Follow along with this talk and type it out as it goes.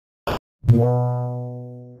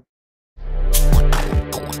Yo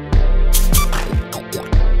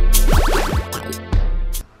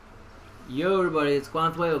everybody, it's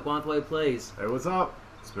Guanthwei with Guanthwei Plays. Hey, what's up?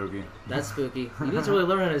 Spooky. That's Spooky. You need to really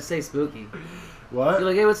learn how to say Spooky. What? You're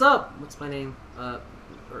like, hey, what's up? What's my name? Oh,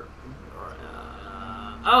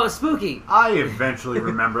 it's Spooky. I eventually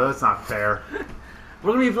remember. That's not fair.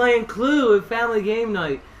 We're going to be playing Clue at Family Game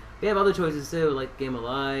Night. We have other choices too, like Game of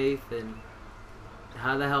Life and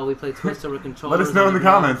how the hell we play Twist over controllers. Let us know in the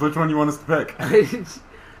comments which one you want us to pick.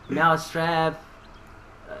 Mousetrap,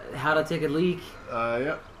 How to Take a Leak.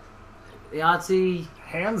 Yep. Yahtzee.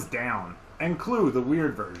 Hands down. And Clue, the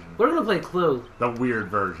weird version. We're going to play Clue. The weird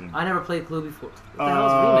version. I never played Clue before. What the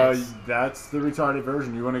hell is remix? That's the retarded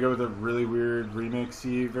version. You want to go with a really weird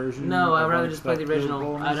remixy version? No, I'd rather just play the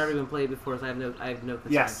original. I've never even played it before, so I have no concern.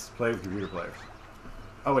 Yes, play with computer players.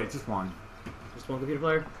 Oh wait, just one. Just one computer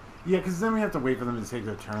player? Yeah, because then we have to wait for them to take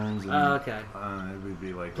their turns. And, okay. It would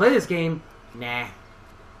be like... Play this game? Nah.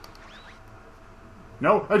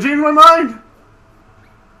 No, I changed my mind!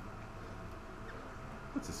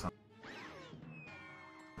 What's this song?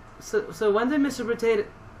 So when did Mr. Potato...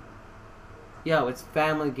 Yo, it's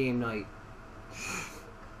Family Game Night.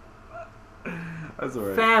 That's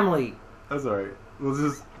alright. Family. That's alright. We'll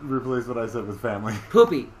just replace what I said with family.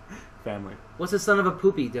 Poopy. Family. What's the son of a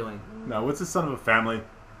poopy doing? No, what's the son of a family?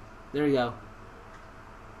 There you go.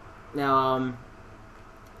 Now,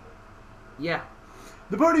 yeah.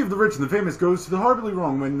 The party of the rich and the famous goes to the horribly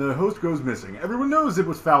wrong when the host goes missing. Everyone knows it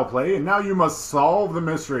was foul play, and now you must solve the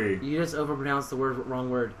mystery. You just overpronounced the wrong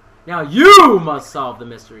word. Now you must solve the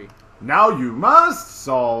mystery. Now you must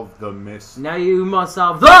solve the mystery. Now you must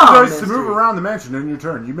solve the mystery. To move around the mansion in your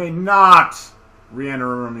turn. You may not re-enter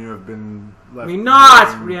a room you have been left. May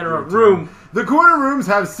not re-enter a room. The corner rooms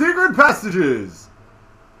have secret passages.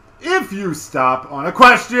 If you stop on a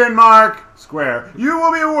question mark square, you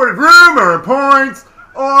will be awarded rumor points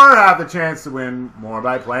or have the chance to win more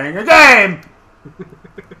by playing a game.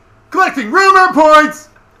 Collecting rumor points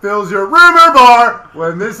fills your rumor bar.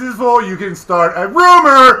 When this is full, you can start a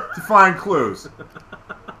rumor to find clues.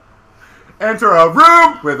 Enter a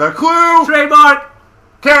room with a clue. Trademark.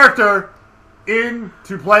 Character in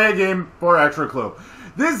to play a game for extra clue.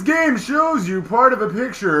 This game shows you part of a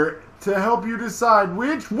picture to help you decide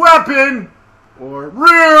which weapon or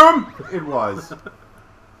room it was.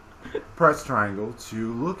 Press triangle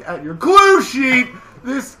to look at your clue sheet.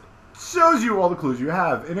 This shows you all the clues you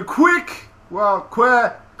have in a quick game.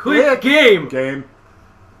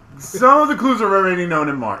 Some of the clues are already known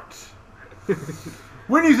and marked.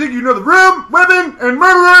 When you think you know the room, weapon, and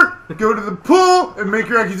murderer, go to the pool and make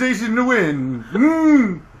your accusation to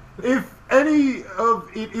win. If any of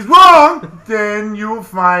it is wrong, then you will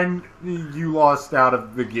find you lost out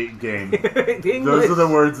of the game. Those are the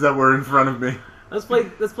words that were in front of me. Let's play.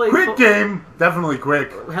 Quick game, definitely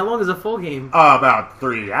quick. How long is a full game? About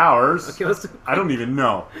 3 hours. Okay, let's do. I don't even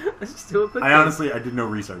know. Let's just do a quick. Honestly, I did no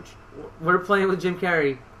research. We're playing with Jim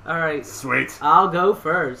Carrey. All right. Sweet. I'll go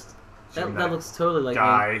first. That That looks totally like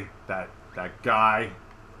guy. me. That guy.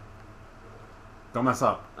 Don't mess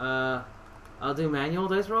up. I'll do manual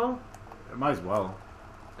dice roll. Might as well.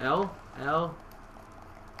 L. I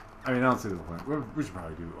mean, I don't see the point. We should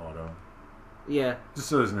probably do auto. Yeah. Just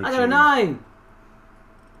so there's no I got a 9.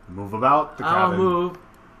 Move about the I'll cabin. move.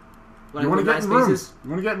 You want to get in rooms. You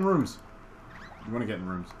want to get in rooms. You want to get in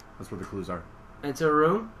rooms. That's where the clues are. Enter a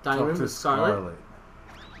room. Dining room with Scarlet.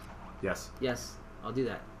 Yes. Yes, I'll do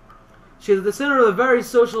that. She is at the center of a very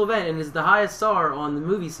social event and is the highest star on the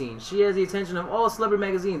movie scene. She has the attention of all celebrity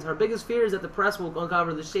magazines. Her biggest fear is that the press will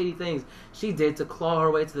uncover the shady things she did to claw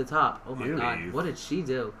her way to the top. Oh my god, what did she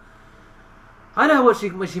do? I know what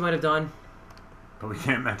she might have done. But we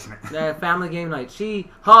can't mention it. Family Game Night.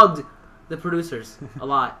 She hugged the producers a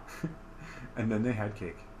lot. And then they had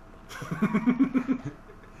cake.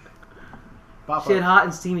 She had hot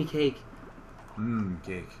and steamy cake.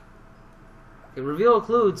 Cake. Okay, reveal a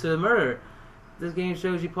clue to murder. This game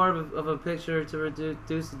shows you part of a picture to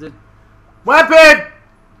reduce the... Weapon!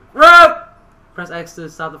 Rope! Press X to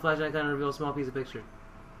stop the flash icon and reveal a small piece of picture.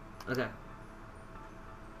 Okay.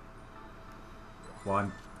 1.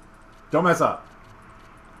 Don't mess up.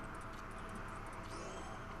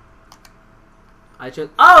 I chose...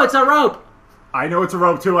 Oh, it's a rope! I know it's a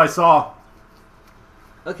rope too, I saw.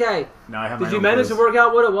 Okay. Now I have my Did you own manage clues. to work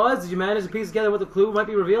out what it was? Did you manage to piece together what the clue might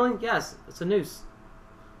be revealing? Yes, it's a noose.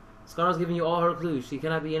 Scarlett's giving you all her clues. She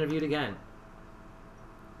cannot be interviewed again.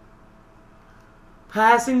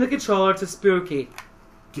 Passing the controller to Spooky.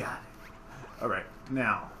 Got it. Alright,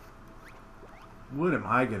 now. What am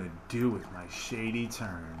I gonna do with my shady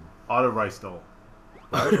turn? Auto Rystole.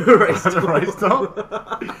 Rice The rice doll?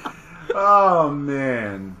 Oh,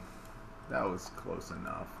 man. That was close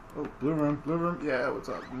enough. Oh, blue room, blue room. Yeah, what's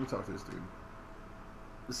up? Let me talk to this dude.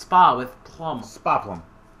 Spa with plum. Spa plum.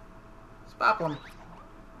 Spa plum.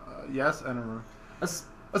 Yes, and a room. S-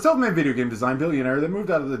 A self-made video game design billionaire that moved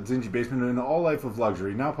out of the dingy basement into all life of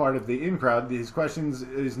luxury. Now part of the in crowd, he questions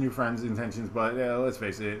his new friend's intentions, but let's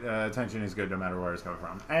face it, attention is good no matter where it's coming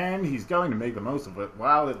from. And he's going to make the most of it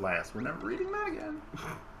while it lasts. We're never reading that again.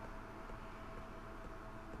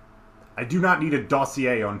 I do not need a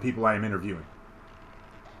dossier on people I am interviewing.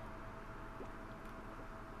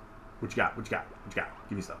 What you got? What you got? What you got?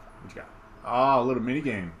 Give me stuff. What you got? Oh, a little mini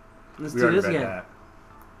game. Let's We do already this read again. that.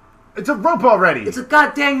 It's a rope already. It's a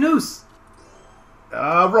goddamn noose.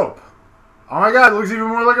 Rope. Oh my god, it looks even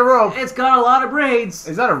more like a rope. It's got a lot of braids.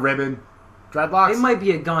 Is that a ribbon? Dreadlocks? It might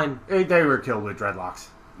be a gun. They were killed with dreadlocks.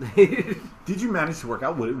 Did you manage to work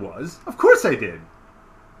out what it was? Of course I did.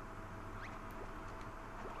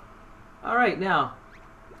 All right, now.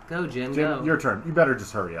 Go, Jim, Jim, go. your turn. You better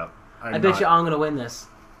just hurry up. I bet you I'm going to win this.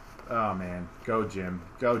 Oh, man. Go, Jim.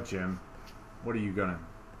 Go, Jim. What are you going to...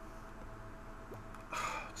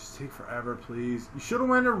 Just take forever, please. You should have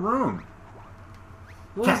went in a room.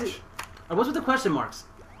 What Catch. was it? What's with the question marks?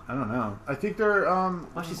 I don't know. I think they're,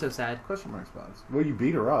 Why's she so sad? question mark spots. Well, you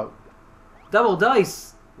beat her up. Double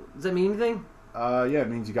dice. Does that mean anything? Yeah, it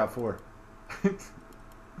means you got 4.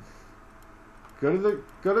 Go to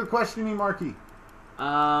the questioning marquee.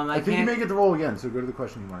 I think you can't. may get the roll again, so go to the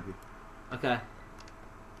questioning marquee. Okay.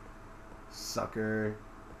 Sucker.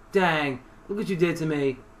 Dang. Look what you did to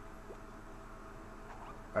me.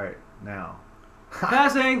 Alright, now.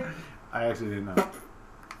 Passing. I actually didn't know.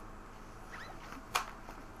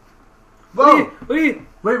 Wait,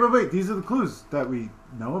 Whoa! Wait. These are the clues that we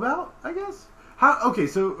know about, I guess? Okay,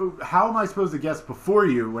 so how am I supposed to guess before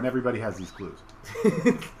you when everybody has these clues?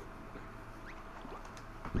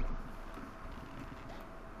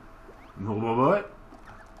 What?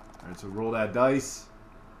 Alright, so roll that dice.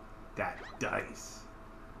 That dice.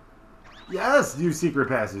 Yes, use secret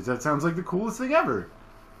passage. That sounds like the coolest thing ever.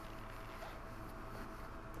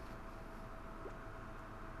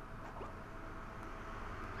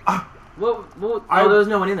 Well, there's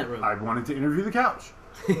no one in that room. I wanted to interview the couch.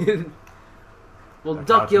 Well, That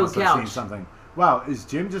duck your must have seen couch. something. Wow, is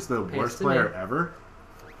Jim just the worst to player me. ever?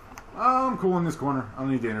 I'm cool in this corner. I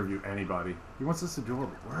don't need to interview anybody. He wants us to do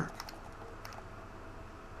our work.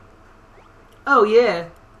 Oh, yeah.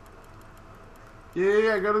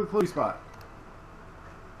 Yeah, go to the clue spot.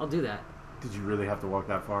 I'll do that. Did you really have to walk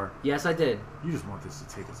that far? Yes, I did. You just want this to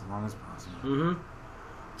take as long as possible. Mm-hmm.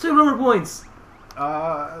 2 rumor points.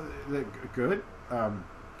 Good.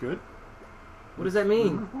 Good. What does that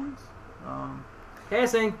mean? Rumor points?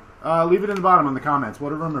 Passing. Leave it in the bottom in the comments.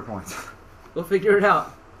 What are rumor points? We'll figure it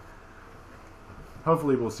out.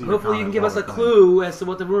 Hopefully we'll see. Hopefully you can give us a playing. clue as to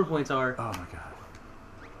what the rumor points are. Oh my god.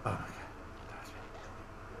 Oh my god.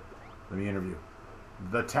 Let me interview.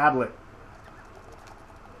 The tablet.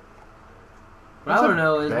 What I want to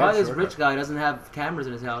know is bad why this shortcut. rich guy doesn't have cameras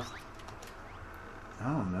in his house. I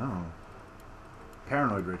don't know.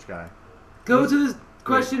 Paranoid rich guy. Go to this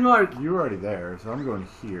question mark. You were already there, so I'm going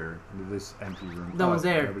here into this empty room. No one's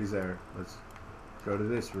there. Nobody's there. Let's go to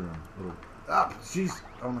this room. Jeez.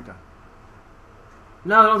 Oh my god.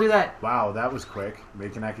 No, don't do that. Wow, that was quick.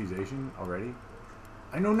 Make an accusation already?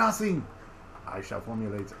 I know nothing. I shall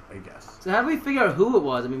formulate a guess. So how do we figure out who it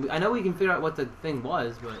was? I mean, I know we can figure out what the thing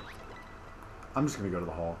was, but... I'm just going to go to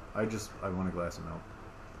the hall. I want a glass of milk.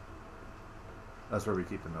 That's where we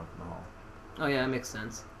keep the milk, in the hall. Oh yeah, that makes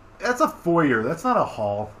sense. That's a foyer. That's not a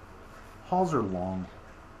hall. Halls are long.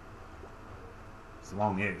 It's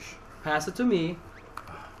long-ish. Pass it to me.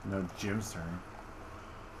 No, Jim's turn.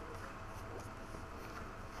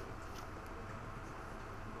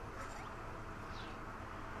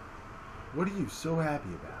 What are you so happy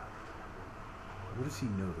about? What does he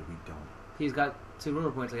know that we don't? He's got 2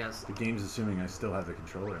 rumor points, I guess. The game's assuming I still have the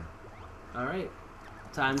controller. Alright.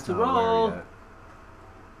 Time It's to not aware roll. yet.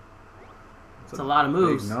 It's a lot of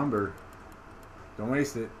moves. Big number. Don't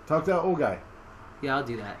waste it. Talk to that old guy. Yeah, I'll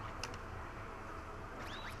do that.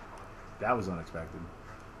 That was unexpected.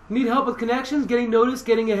 Need help with connections, getting noticed,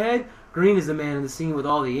 getting ahead? Green is the man in the scene with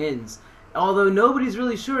all the ins. Although nobody's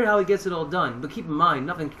really sure how he gets it all done. But keep in mind,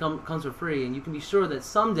 nothing comes for free, and you can be sure that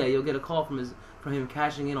someday you'll get a call from him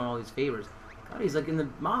cashing in on all these favors. God, he's like in the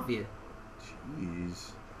mafia.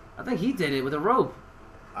 Jeez. I think he did it with a rope.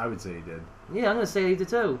 I would say he did. Yeah, I'm gonna say he did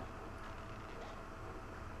too.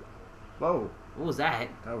 Whoa. What was that?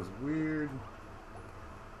 That was weird.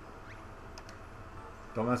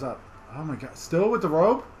 Don't mess up. Oh my god. Still with the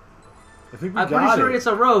rope? I think we I'm got pretty sure it. it's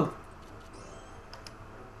a rope.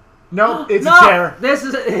 Nope, it's No! a chair. This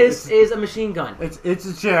is a machine gun. It's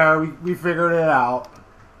a chair. We figured it out.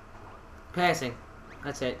 Passing.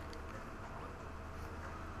 That's it.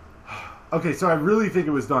 Okay, so I really think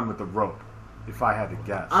it was done with the rope, if I had to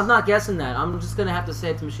guess. I'm not guessing that. I'm just gonna have to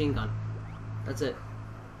say it's a machine gun. That's it.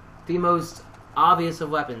 The most obvious of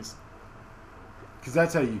weapons. Because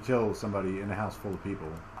that's how you kill somebody in a house full of people,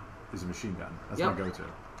 is a machine gun. That's my go-to.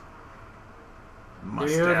 Did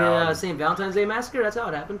you hear the St. Valentine's Day Massacre? That's how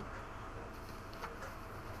it happened.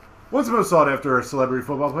 Once the most sought-after celebrity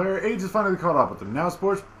football player, age has finally caught up with him. Now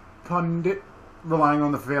sports pundit, relying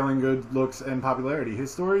on the failing good looks and popularity.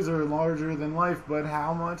 His stories are larger than life, but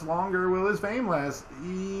how much longer will his fame last?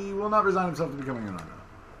 He will not resign himself to becoming an unknown.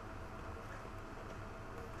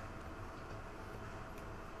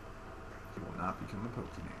 He will not become a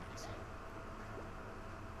Pokemans.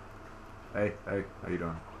 Hey, how you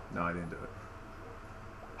doing? No, I didn't do it.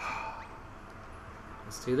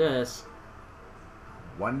 Let's do this.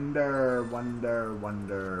 Wonder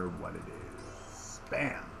what it is.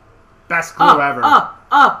 Bam. Best clue ever.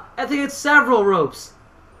 I think it's several ropes.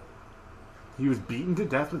 He was beaten to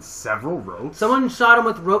death with several ropes? Someone shot him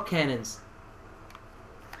with rope cannons.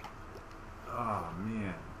 Oh,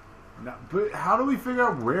 man. No, but how do we figure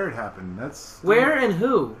out where it happened? Where and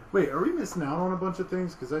who? Wait, are we missing out on a bunch of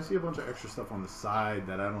things? Because I see a bunch of extra stuff on the side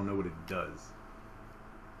that I don't know what it does.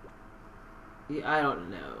 Yeah, I don't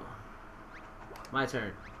know. My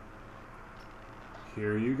turn.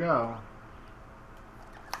 Here you go.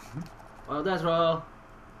 Well, that's all.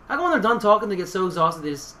 How come when they're done talking, they get so exhausted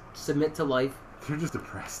they just submit to life? They're just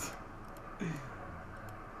depressed.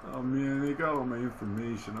 Oh man, they got all my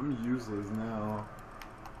information. I'm useless now.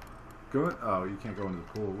 Oh, you can't go into the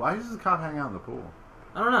pool. Why does the cop hang out in the pool?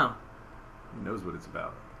 I don't know. He knows what it's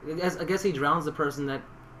about. I guess he drowns the person that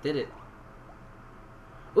did it.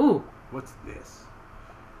 Ooh! What's this?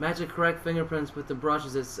 Match the correct fingerprints with the brush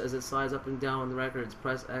as it slides up and down the records.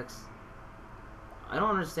 Press X. I don't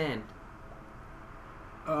understand.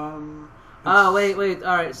 Oh, wait.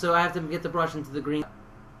 Alright, so I have to get the brush into the green.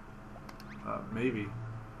 Maybe.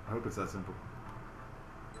 I hope it's that simple.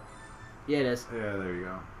 Yeah, it is. Yeah, there you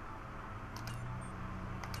go.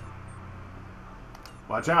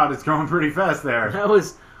 Watch out, it's going pretty fast there. That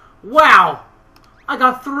was... Wow! I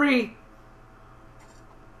got 3!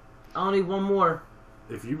 I only need one more.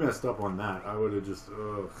 If you messed up on that, I would have just...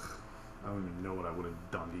 Ugh. I don't even know what I would have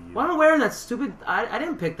done to you. Why am I wearing that stupid... I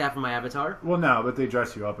didn't pick that for my avatar. Well, no, but they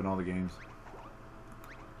dress you up in all the games.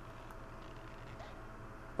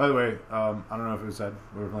 By the way, I don't know if it was said,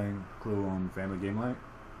 we were playing Clue on Family Game Night.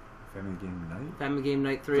 Family Game Night? Family Game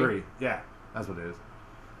Night 3. 3, yeah. That's what it is.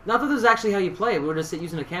 Not that this is actually how you play it. We were just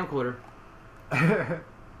using a camcorder.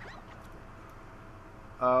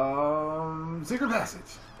 Secret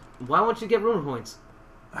passage. Why won't you get rumor points?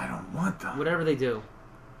 I don't want them. Whatever they do.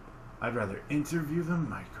 I'd rather interview the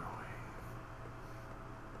microwave.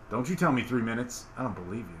 Don't you tell me 3 minutes. I don't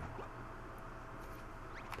believe you.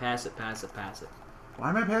 Pass it. Why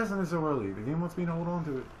am I passing this so early? The game wants me to hold on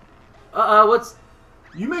to it. What's...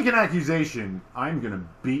 You make an accusation, I'm gonna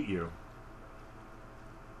beat you.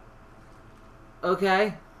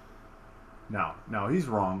 Okay. No, he's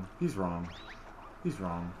wrong. He's wrong.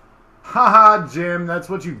 Haha, Jim, that's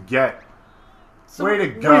what you get. So, way to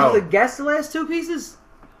Were go. you the guess the last 2 pieces?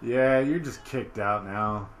 Yeah, you're just kicked out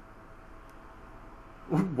now.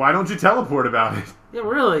 Why don't you teleport about it? Yeah,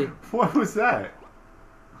 really? What was that?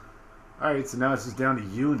 Alright, so now it's just down to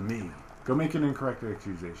you and me. Go make an incorrect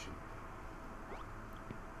accusation.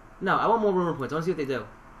 No, I want more rumor points. I want to see what they do.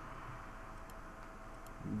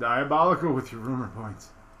 Diabolical with your rumor points.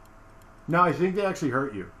 No, I think they actually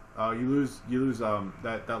hurt you. You lose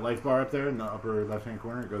that life bar up there in the upper left hand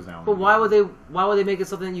corner. It goes down. But why would they make it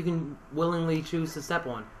something that you can willingly choose to step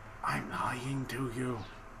on? I'm lying to you.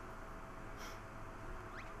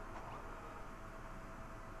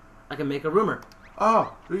 I can make a rumor.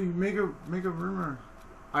 Oh, you make a rumor.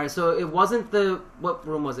 All right, so it wasn't the... What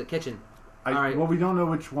room was it? Kitchen. All right. Well, we don't know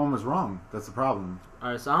which one was wrong. That's the problem.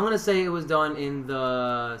 All right, so I'm going to say it was done in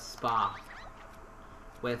the spa.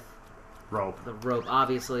 With Rope. the rope,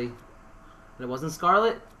 obviously. And it wasn't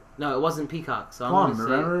Scarlet? No, it wasn't Peacock. So I'm Plum, going to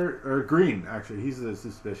say... remember? Or Green, actually. He's the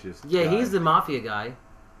suspicious Yeah, guy. he's the mafia guy.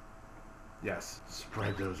 Yes.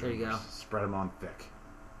 Spread those There you rumors. go. Spread them on thick.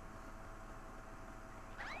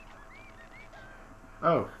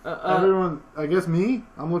 Oh, everyone, I guess me?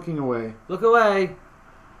 I'm looking away. Look away.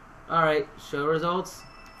 All right, show results.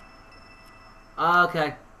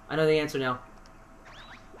 Okay, I know the answer now.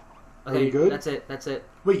 Okay, Are you good? That's it.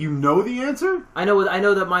 Wait, you know the answer? I know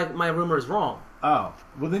that my rumor is wrong. Oh,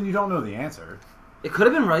 well then you don't know the answer. It could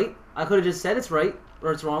have been right. I could have just said it's right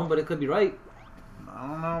or it's wrong, but it could be right. I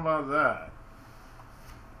don't know about that.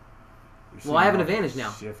 Well, I have an advantage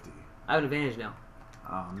now. Shifty. I have an advantage now.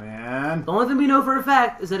 Oh man. The only thing we know for a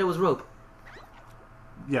fact is that it was rope.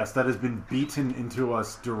 Yes, that has been beaten into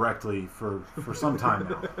us directly for some time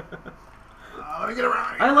now. Let me get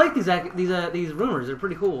around here. I like these rumors. They're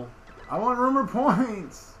pretty cool. I want rumor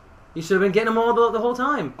points. You should have been getting them all the whole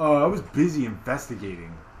time. Oh, I was busy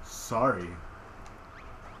investigating. Sorry.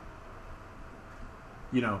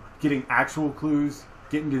 You know, getting actual clues,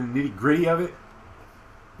 getting to the nitty gritty of it.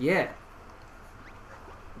 Yeah.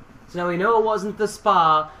 So now we know it wasn't the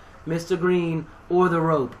spa, Mr. Green, or the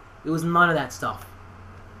rope. It was none of that stuff.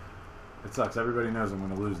 It sucks. Everybody knows I'm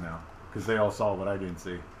going to lose now because they all saw what I didn't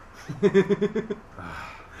see.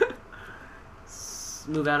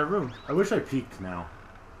 Move out of room. I wish I peeked now.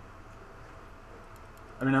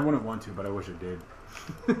 I mean, I wouldn't want to, but I wish I did.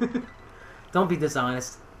 Don't be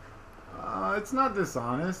dishonest. It's not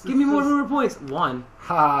dishonest. Give me more rumor points. 1.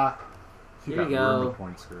 Ha! Here you go. Rumor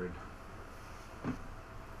points screwed.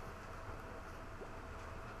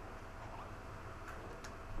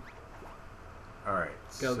 Alright.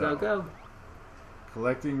 Go.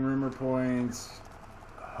 Collecting rumor points.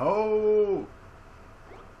 Ho!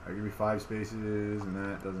 I give me 5 spaces, and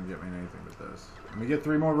that doesn't get me anything but this. Let me get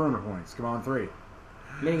 3 more rumor points. Come on, 3.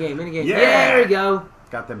 Minigame. Yeah! There we go.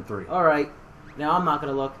 Got them 3. Alright. Now I'm not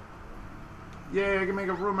going to look. Yeah, I can make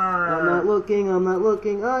a rumor. I'm not looking,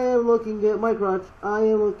 I am looking at my crotch. I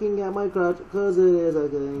am looking at my crotch, because it is a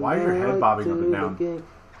thing. Why are your head bobbing up and down?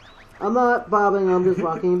 I'm not bobbing, I'm just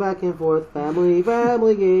rocking back and forth. Family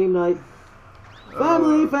game night.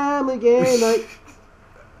 Family game night.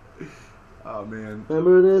 Oh, man.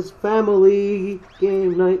 Remember this family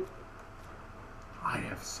game night. I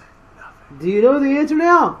have said nothing. Do you know the answer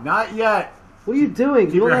now? Not yet. What are you doing?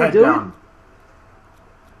 Keep You know your how to head do down. it?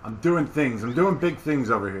 I'm doing things. I'm doing big things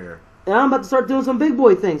over here. And I'm about to start doing some big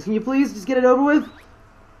boy things. Can you please just get it over with?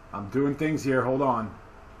 I'm doing things here. Hold on.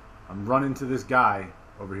 I'm running to this guy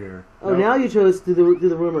over here. Oh, Nope. now you chose to do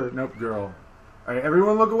the rumor. Nope, girl. All right,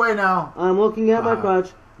 everyone look away now. I'm looking at my crotch.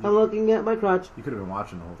 I'm looking at my crotch. You could have been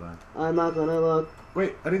watching the whole time. I'm not gonna look.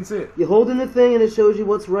 Wait, I didn't see it. You hold in the thing and it shows you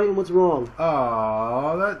what's right and what's wrong.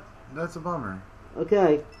 Oh, that's a bummer.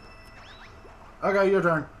 Okay. Okay, your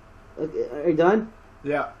turn. Okay, are you done?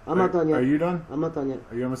 Yeah. I'm not done yet. Are you done? I'm not done yet.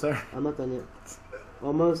 Are you almost there? I'm not done yet.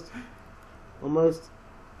 Almost.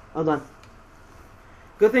 I'm done.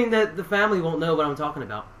 Good thing that the family won't know what I'm talking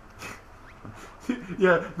about.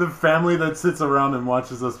 Yeah, the family that sits around and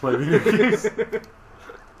watches us play video games.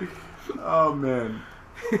 Oh, man.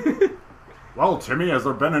 Well, Timmy, has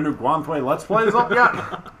there been a new Guanthwei Let's Plays up yet?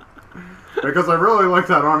 Because I really liked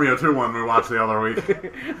that Army of Two one we watched the other week.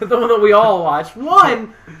 The one that we all watched.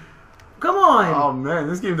 1! Come on! Oh, man,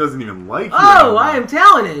 this game doesn't even like you. Oh, I am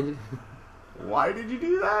talented! Why did you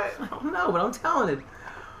do that? I don't know, but I'm talented.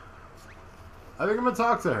 I think I'm going to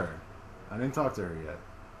talk to her. I didn't talk to her yet.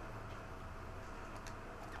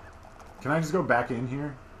 Can I just go back in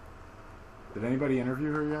here? Did anybody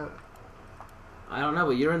interview her yet? I don't know,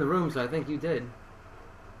 but you're in the room, so I think you did.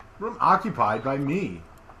 Room occupied by me.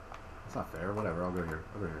 That's not fair. Whatever. I'll go here.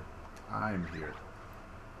 Over here. I'm here.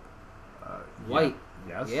 White.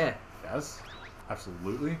 Yes. Yeah. Yes.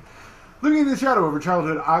 Absolutely. Living in the shadow of her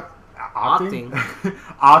childhood Octing.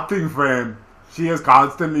 Octing frame. She has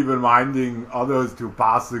constantly reminding others to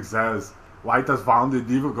pass success. White has found it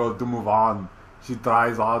difficult to move on. She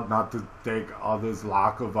tries hard not to take others'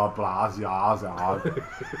 lack of applause,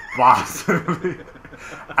 possibly.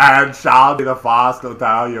 And shall be the first to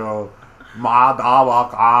tell you, Madawa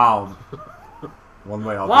calm. One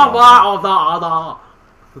way or the other.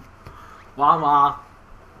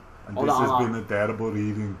 And this has been a terrible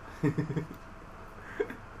reading.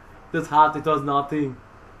 This heart, it does nothing.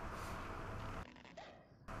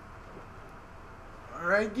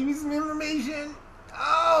 Alright, give me some information.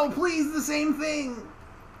 Oh, please, the same thing.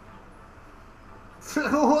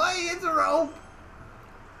 Why, it's a rope.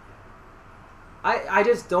 I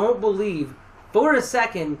just don't believe for a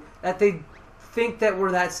second that they think that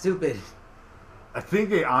we're that stupid. I think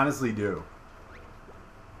they honestly do.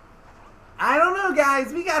 I don't know,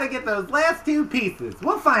 guys. We gotta get those last 2 pieces.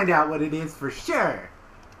 We'll find out what it is for sure.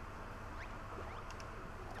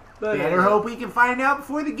 Better hope we can find out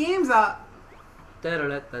before the game's up. What are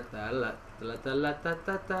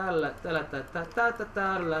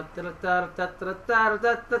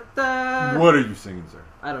you singing, sir?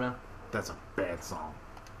 I don't know. That's a bad song.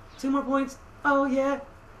 2 more points. Oh yeah.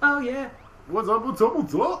 Oh yeah. What's up, what's up,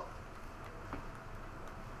 what's up?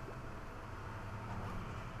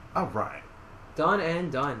 Alright. Done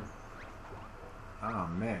and done. Oh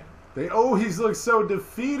man, they always look so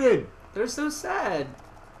defeated. They're so sad.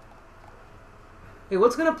 Hey,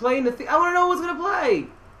 what's gonna play in the? I want to know what's gonna play.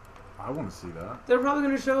 I want to see that. They're probably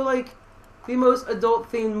gonna show like the most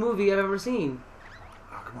adult-themed movie I've ever seen.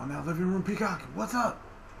 Oh, come on now, living room peacock. What's up?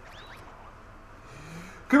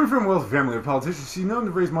 Coming from a wealthy family of politicians, she's known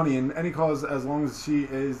to raise money in any cause as long as she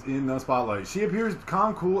is in the spotlight. She appears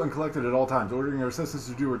calm, cool, and collected at all times, ordering her assistants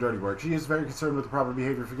to do her dirty work. She is very concerned with the proper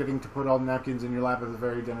behavior, forgetting to put all the napkins in your lap at the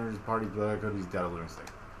very dinner's party, but Cody's dead of mistake.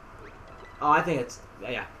 Oh, I think it's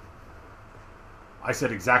yeah. I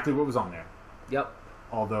said exactly what was on there. Yep.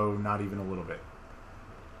 Although not even a little bit.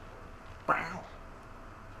 Wow.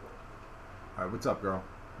 Alright, what's up, girl?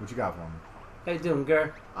 What you got for me? How you doing, girl?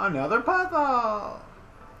 Another puzzle!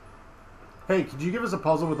 Hey, could you give us a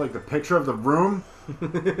puzzle with, like, the picture of the room?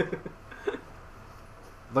 I'd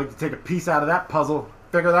like to take a piece out of that puzzle.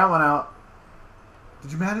 Figure that one out.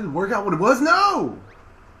 Did you manage to work out what it was? No!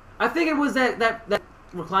 I think it was that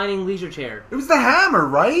reclining leisure chair. It was the hammer,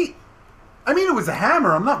 right? I mean, it was a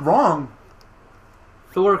hammer. I'm not wrong.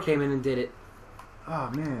 Thor came in and did it. Oh,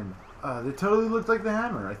 man. They totally looked like the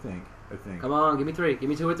hammer, I think. Come on, give me 3. Give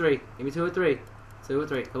me 2 or 3. Give me 2 or 3. 2 or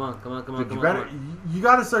 3. Come on, come on, come on, Dude, come you on. better, you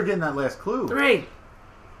gotta start getting that last clue. 3.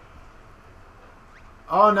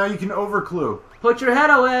 Oh, now you can over-clue. Put your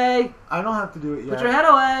head away. I don't have to do it yet. Put your head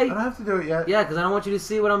away. I don't have to do it yet. Yeah, because I don't want you to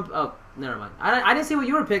see what I'm... Oh, never mind. I didn't see what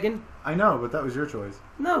you were picking. I know, but that was your choice.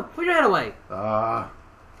 No, put your head away. Can I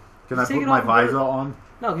Just take put it my off visor your- on?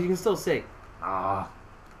 No, because you can still see. I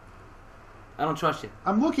don't trust you.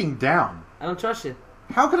 I'm looking down. I don't trust you.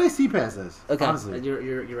 How can I see past this? Okay, Honestly.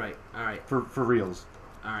 you're right. All right. For reals.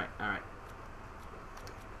 All right. All right.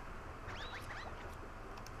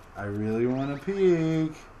 I really want to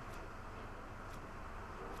peek.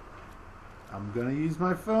 I'm gonna use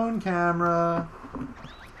my phone camera.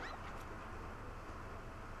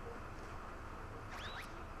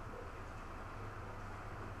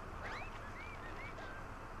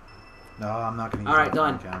 No, I'm not gonna use my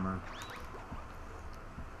phone camera.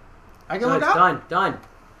 I can look up. Done.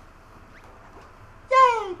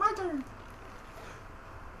 Yay, my turn.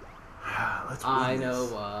 Let's I win know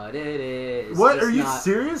this. what it is. What? Just Are you not-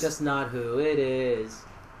 serious? Just not who it is.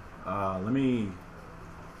 I'm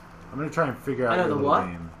gonna try and figure out I know your the little what?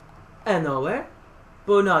 game. And the where?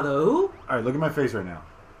 But not the who? Alright, look at my face right now.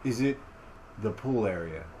 Is it the pool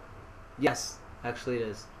area? Yes, actually it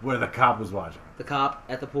is. Where the cop was watching? The cop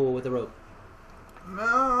at the pool with the rope. No,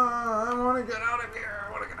 I want to get out of here.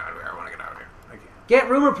 I can't. Get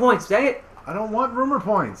rumor points, dang it! I don't want rumor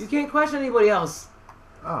points. You can't question anybody else.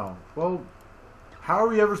 Oh, well, how are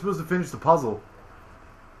we ever supposed to finish the puzzle?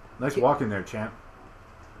 Nice walk in there, champ.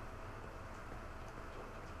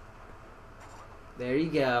 There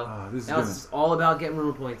you go. This is Now it's all about getting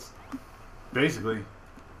rumor points. Basically.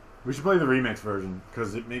 We should play the remix version,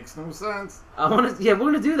 because it makes no sense. Yeah,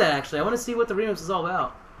 we're gonna do that actually. I want to see what the remix is all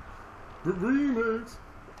about. The remix.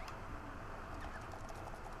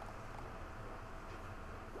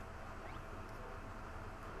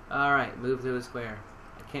 Alright, move to a square.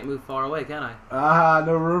 I can't move far away, can I?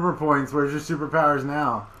 No rumor points. Where's your superpowers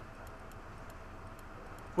now?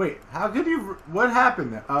 Wait, how could you... What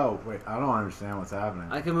happened there? Oh, wait, I don't understand what's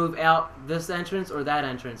happening. I can move out this entrance or that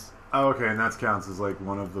entrance. Oh, okay, and that counts as like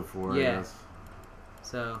one of the 4, Yeah. I guess.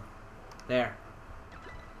 So, there.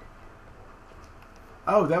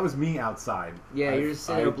 Oh, that was me outside. Yeah, you're just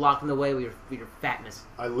sitting there blocking the way with your fatness.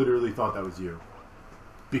 I literally thought that was you.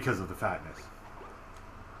 Because of the fatness.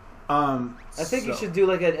 I I think you should do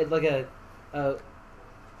we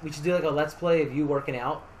should do like a let's play of you working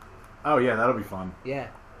out. Oh yeah, that'll be fun. Yeah.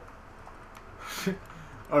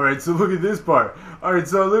 Alright, so look at this part. Alright,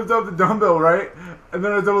 so I lift up the dumbbell, right? And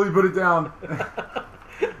then I totally put it down.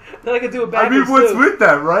 Then I can do it I backwards mean, what's too. with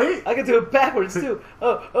that, right? I can do it backwards too.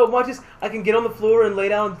 Oh, watch this. I can get on the floor and lay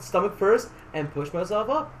down stomach first and push myself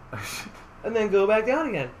up. And then go back down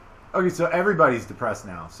again. Okay, so everybody's depressed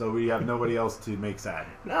now, so we have nobody else to make sad.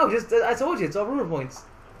 No, just I told you, it's all rumor points.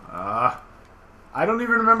 I don't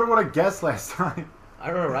even remember what I guessed last time. I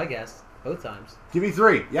remember I guessed. Both times. Give me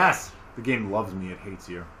 3. Yes! The game loves me, it hates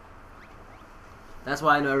you. That's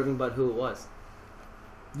why I know everything but who it was.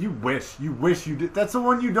 You wish you did. That's the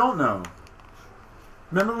one you don't know.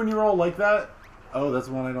 Remember when you were all like that? Oh, that's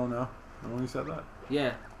the one I don't know. Remember when you said that?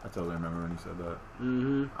 Yeah. I totally remember when you said that.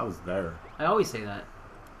 Mm-hmm. I was there. I always say that.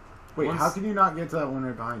 Wait, Once- how can you not get to that one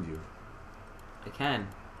right behind you? I can.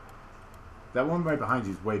 That one right behind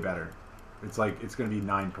you is way better. It's like, it's going to be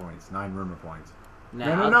 9 points. 9 rumor points.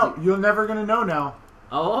 Now, No. You're never going to know now.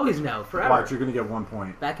 I'll always know. Forever. Watch, you're going to get 1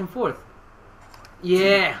 point. Back and forth.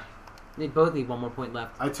 Yeah. They both need 1 more point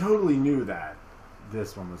left. I totally knew that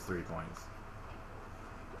this one was 3 points.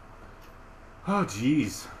 Oh,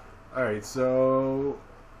 jeez. Alright, so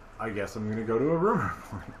I guess I'm going to go to a rumor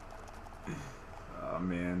point. Oh,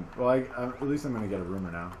 man. Well, at least I'm going to get a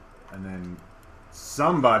rumor now. And then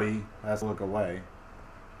somebody has to look away.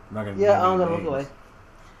 I'm not going to Yeah, I'm going to look away.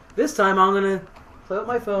 This time I'm going to play with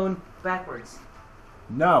my phone backwards.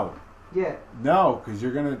 No. Yeah. No, because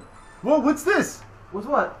you're going to... Whoa, what's this? What's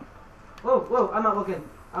what? Whoa, I'm not looking.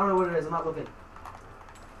 I don't know what it is. I'm not looking.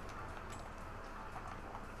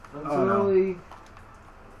 I'm totally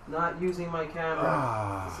not using my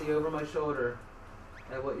camera to see over my shoulder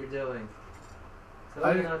at what you're doing.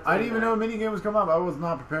 I didn't even know a minigame was coming up. I was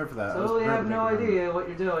not prepared for that. Totally have no idea what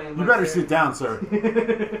you're doing. You better sit down, sir.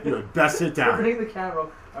 You had best sit down. Turning the camera.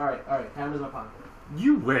 Alright, camera's in my pocket.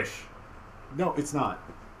 You wish. No, it's not.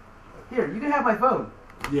 Here, you can have my phone.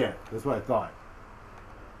 Yeah, that's what I thought.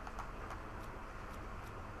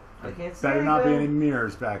 I can't see Better not be anything. any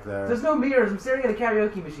mirrors back there. There's no mirrors. I'm staring at a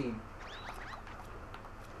karaoke machine.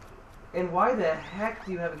 And why the heck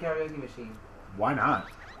do you have a karaoke machine? Why not?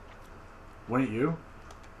 Wouldn't you?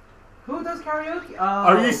 Who does karaoke? Oh.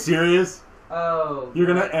 Are you serious? Oh. You're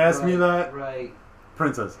gonna ask me that? Right.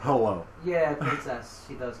 Princess, hello. Yeah, Princess.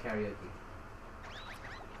 She does karaoke.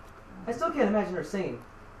 I still can't imagine her singing.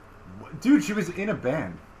 Dude, she was in a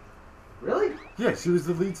band. Really? Yeah, she was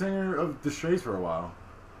the lead singer of The Strays for a while.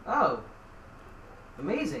 Oh.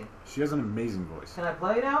 Amazing. She has an amazing voice. Can I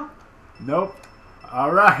play now? Nope.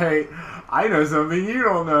 Alright. I know something you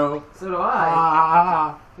don't know. So do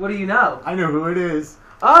I. What do you know? I know who it is.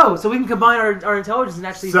 Oh, so we can combine our intelligence and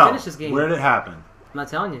actually finish this game. Where did it happen? I'm not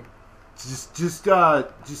telling you. Just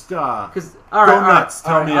Because go nuts.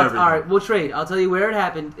 Tell me everything. Alright, we'll trade. I'll tell you where it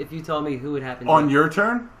happened if you tell me who it happened On to. your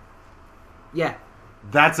turn? Yeah.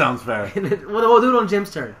 That sounds fair. We'll do it on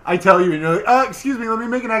Jim's turn. I tell you, and you're like, excuse me, let me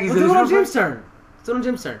make an accusation. We'll do it on Jim's turn. Let's do it on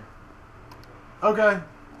Jim's turn. Okay.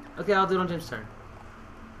 Okay, I'll do it on Jim's turn.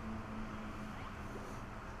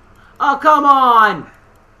 Oh, come on!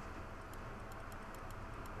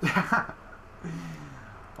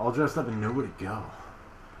 All dressed up and nowhere to go.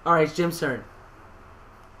 Alright, it's Jim's turn.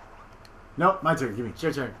 Nope, my turn. Give me. It's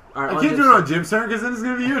your turn. All right, I can't do it on Jim's turn because then it's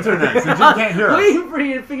going to be your turn next. And Jim can't hear us. Waiting for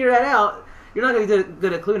you to figure that out. You're not going to be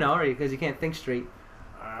good at Clue now, are you? Because you can't think straight.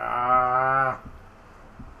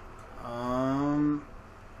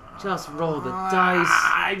 Just roll the dice.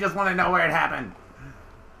 I just want to know where it happened.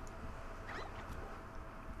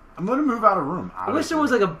 I'm going to move out of room. I wish there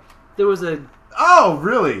was like a... Oh,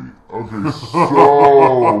 really? Okay, so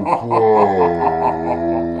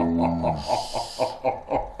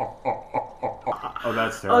Oh,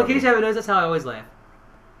 that's Oh, terrible. in case you haven't noticed, that's how I always laugh.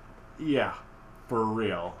 Yeah, for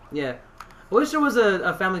real. Yeah. I wish there was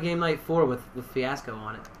a Family Game Night 4 with Fiasco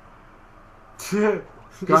on it.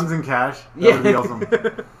 Guns and cash. That Yeah. would be awesome.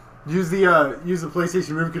 Use the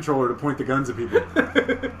PlayStation Move controller to point the guns at people.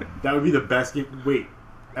 That would be the best game. Wait,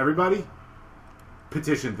 everybody,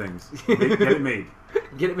 petition things. Get it made.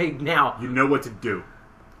 Get it made now. You know what to do.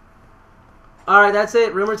 All right, that's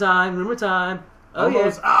it. Rumor time. Rumor time. Oh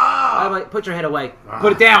Almost. yeah. Ah! All right, put your head away.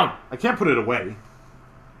 Put it down. I can't put it away.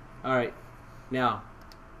 All right. Now,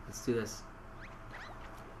 let's do this.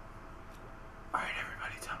 All right,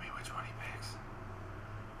 everybody, tell me which one he picks.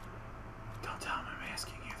 Don't tell him I'm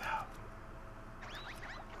asking you though.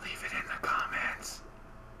 Leave it in the comments.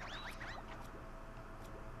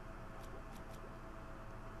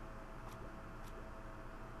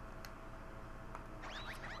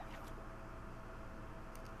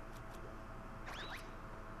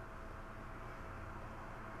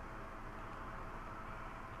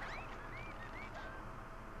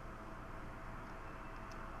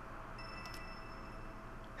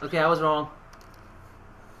 Okay, I was wrong.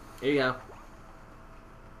 Here you go.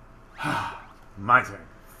 My turn.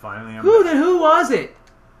 Finally, I'm Who then? Who was it?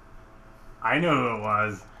 I know who it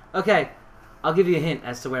was. Okay, I'll give you a hint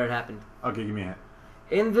as to where it happened. Okay, give me a hint.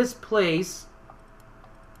 In this place,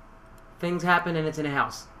 things happen and it's in a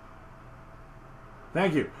house.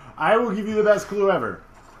 Thank you. I will give you the best clue ever.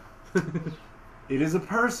 It is a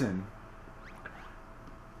person.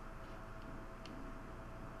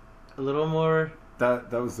 A little more.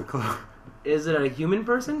 That was the clue. Is it a human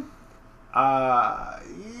person? Yes.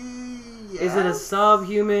 Is it a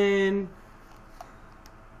subhuman?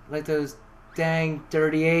 Like those dang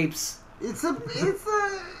dirty apes? It's a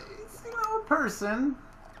person.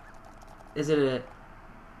 Is it a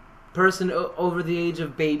person over the age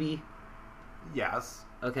of baby? Yes.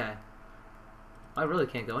 Okay. I really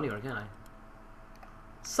can't go anywhere, can I?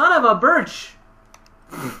 Son of a birch!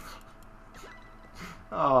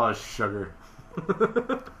 Oh, sugar.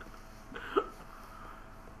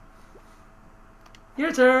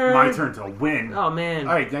 Your turn. My turn to win. Oh man.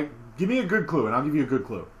 All right, now, give me a good clue, and I'll give you a good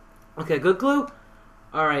clue. Okay, good clue.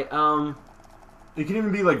 All right. It can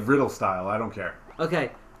even be like riddle style. I don't care. Okay.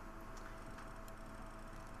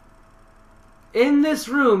 In this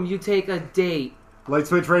room, you take a date. Light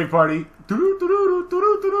switch rave party.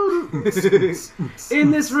 In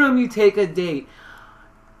this room, you take a date.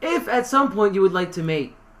 If at some point you would like to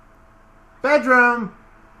mate. Bedroom.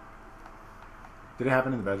 Did it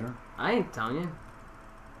happen in the bedroom? I ain't telling you.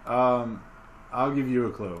 I'll give you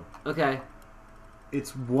a clue. Okay.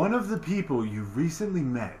 It's one of the people you recently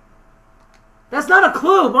met. That's not a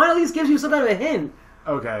clue. Mine at least gives you some kind of a hint.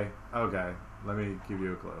 Okay. Let me give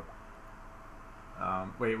you a clue.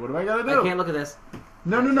 Wait, what do I gotta do? I can't look at this.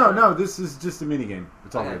 No. This is just a mini game.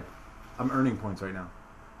 It's all Okay. good. I'm earning points right now.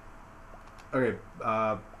 Okay.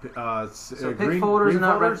 So pick green folders and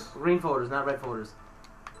not folders? red. Green folders, not red folders.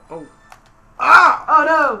 Oh. Ah! Oh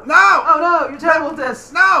no! No! Oh no! You're terrible at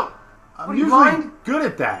this. No! I'm What, are you usually blind? good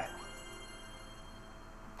at that.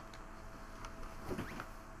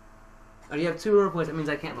 Oh, you have 2 room points. That means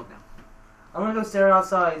I can't look now. I'm gonna go stare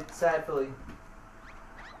outside, sadly.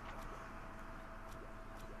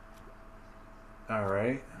 All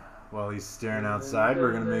right. While he's staring outside,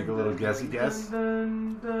 we're gonna make a little guessy guess.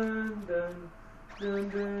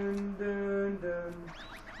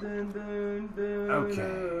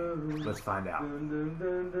 Okay, let's find out.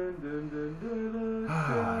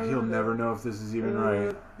 He'll never know if this is even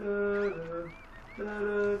right.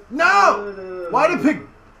 No! Why'd it pick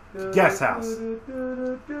guest house?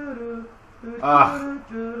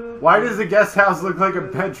 Why does the guest house look like a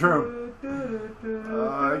bedroom?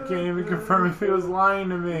 I can't even confirm if he was lying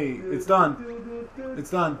to me. It's done.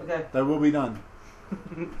 It's done. Okay. That will be done.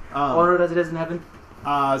 Or does it doesn't happen?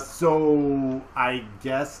 So I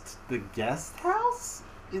guessed the guest house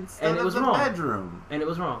instead And it of was the wrong. bedroom. And it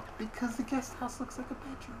was wrong. Because the guest house looks like a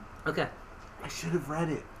bedroom. Okay. I should have read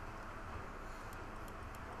it.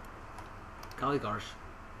 Golly gosh.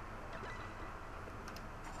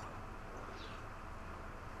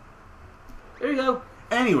 There you go.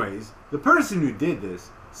 Anyways, the person who did this,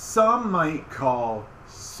 some might call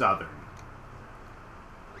Southern.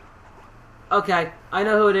 Okay, I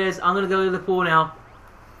know who it is. I'm gonna go to the pool now.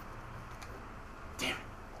 Damn it.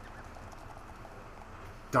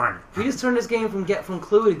 Darn it. We just turned this game from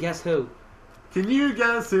Clue to Guess Who. Can you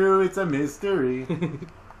guess who? It's a mystery. Do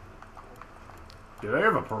they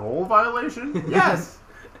have a parole violation? Yes.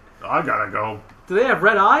 I gotta go. Do they have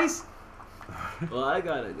red eyes? Well, I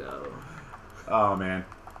gotta go. Oh, man.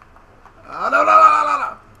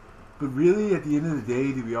 No. But really, at the end of the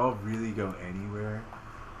day, do we all really go anywhere?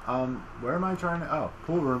 Where am I trying to... Oh,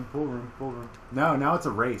 pool room. No, now it's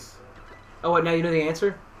a race. Oh, what, now you know the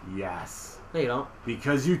answer? Yes. No, you don't.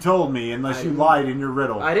 Because you told me, unless I you didn't. lied in your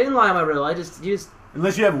riddle. I didn't lie on my riddle.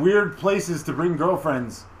 Unless you have weird places to bring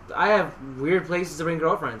girlfriends. I have weird places to bring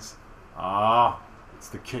girlfriends. Ah, it's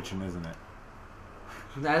the kitchen, isn't it?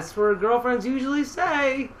 That's where girlfriends usually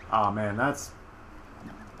stay. Oh, man, that's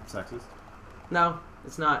sexist. No,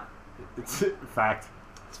 it's not. It's fact.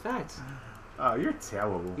 It's fact. Oh, you're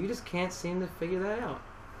terrible. You just can't seem to figure that out.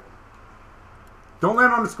 Don't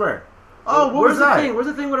land on the square. Oh, what Where's was that? the thing? Where's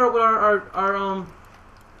the thing with our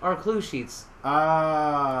clue sheets?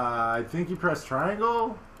 I think you press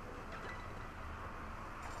triangle.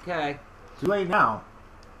 Okay. Too late now.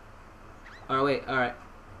 Alright, wait, alright.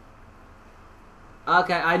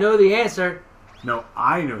 Okay, I know the answer. No,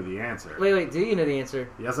 I know the answer. Wait, do you know the answer?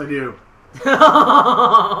 Yes, I do.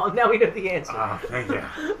 Now we know the answer. Oh, thank you.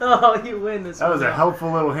 Oh, you win this That was one. a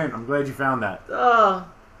helpful little hint. I'm glad you found that. Oh,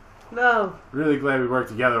 no. Really glad we worked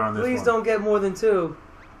together on this Please one. don't get more than 2.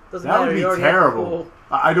 Doesn't That matter. would be you already have terrible. full.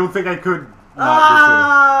 I don't think I could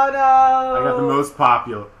not Oh, no. I got the most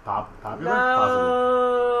popular possible.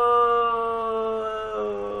 No.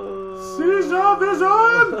 Seizure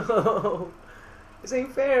vision! No. This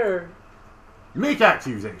ain't fair. Make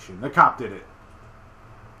accusation. The cop did it.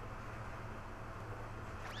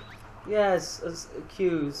 Yes,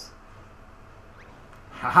 accuse.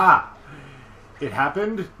 Haha. It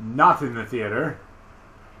happened not in the theater,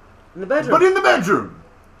 In the bedroom. but in the bedroom.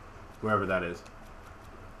 Whoever that is.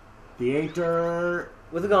 Theater.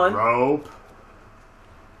 With a gun. Rope.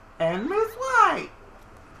 And Miss White.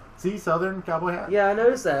 See, Southern cowboy hat. Yeah, I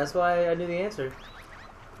noticed that. That's why I knew the answer.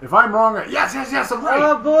 If I'm wrong, yes, I'm right.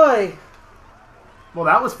 Oh, boy. Well,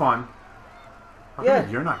 that was fun. How Yeah,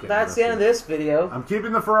 come you're not getting that's the end of this video. I'm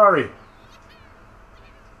keeping the Ferrari.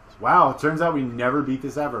 Wow, it turns out we never beat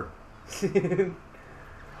this ever.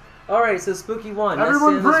 Alright, so Spooky won. Everyone That's the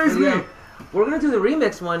end of praise this video. me! We're going to do the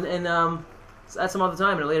remix one and at some other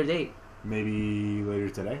time at a later date. Maybe later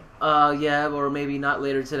today. Yeah, or maybe not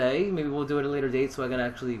later today. Maybe we'll do it at a later date so I can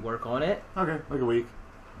actually work on it. Okay, like a week.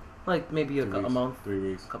 Like maybe a month, 3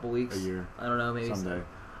 weeks, a couple weeks, a year. I don't know, maybe someday.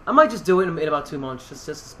 I might just do it in about 2 months, just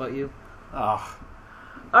to spite you. Oh.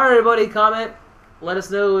 All right, everybody, comment. Let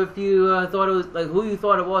us know if you thought it was who you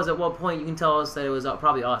thought it was at what point. You can tell us that it was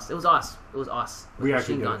probably us. It was us. It was us. We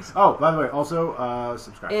actually did it. Oh, by the way, also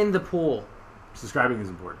subscribe. In the pool. Subscribing is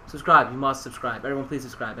important. Subscribe. You must subscribe. Everyone, please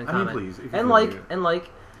subscribe and comment. Please. And like.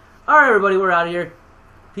 All right, everybody, we're out of here.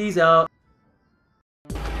 Peace out.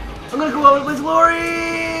 I'm gonna go out with glory.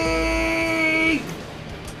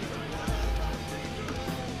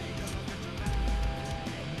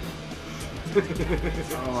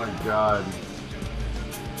 Oh my god.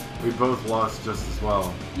 We both lost just as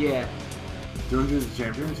well. Yeah. Do you want to do the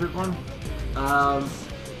championship one?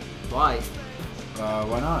 Why?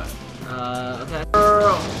 Why not? Okay.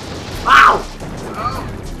 Ow!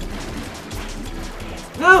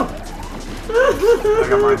 No! I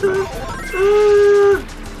got mine back.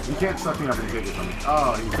 You can't suck me up and take it from me.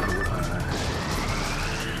 Oh, he's gonna whip my ass.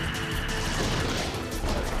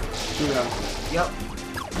 2 down. Yep.